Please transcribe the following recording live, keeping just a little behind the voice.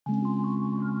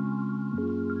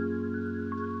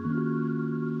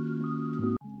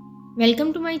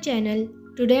Welcome to my channel.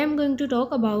 Today I am going to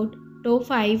talk about top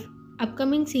 5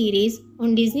 upcoming series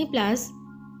on Disney Plus.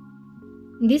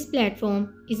 This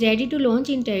platform is ready to launch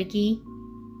in Turkey.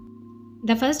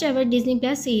 The first ever Disney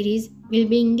Plus series will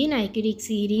be Indian iconic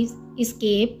series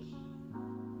Escape.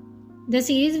 The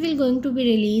series will going to be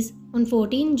released on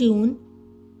 14 June.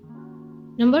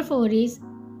 Number 4 is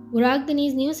Burak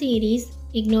Deni's new series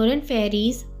Ignorant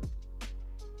Fairies.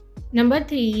 Number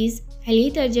 3 is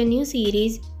Halit Arjan new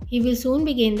series. He will soon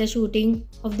begin the shooting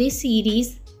of this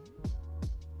series.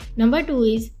 Number 2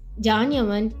 is Jaan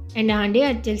Yaman and Ande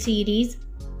Archal series.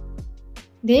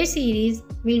 Their series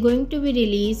will going to be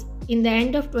released in the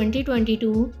end of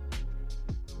 2022.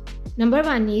 Number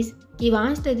 1 is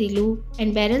Kivansh Tadilu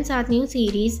and Baron Saat new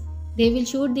series. They will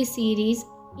shoot this series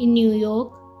in New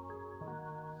York.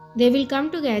 They will come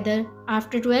together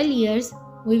after 12 years.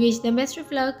 We wish them best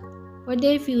of luck for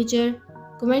their future.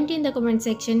 Comment in the comment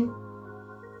section.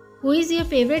 Who is your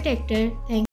favorite actor? Thank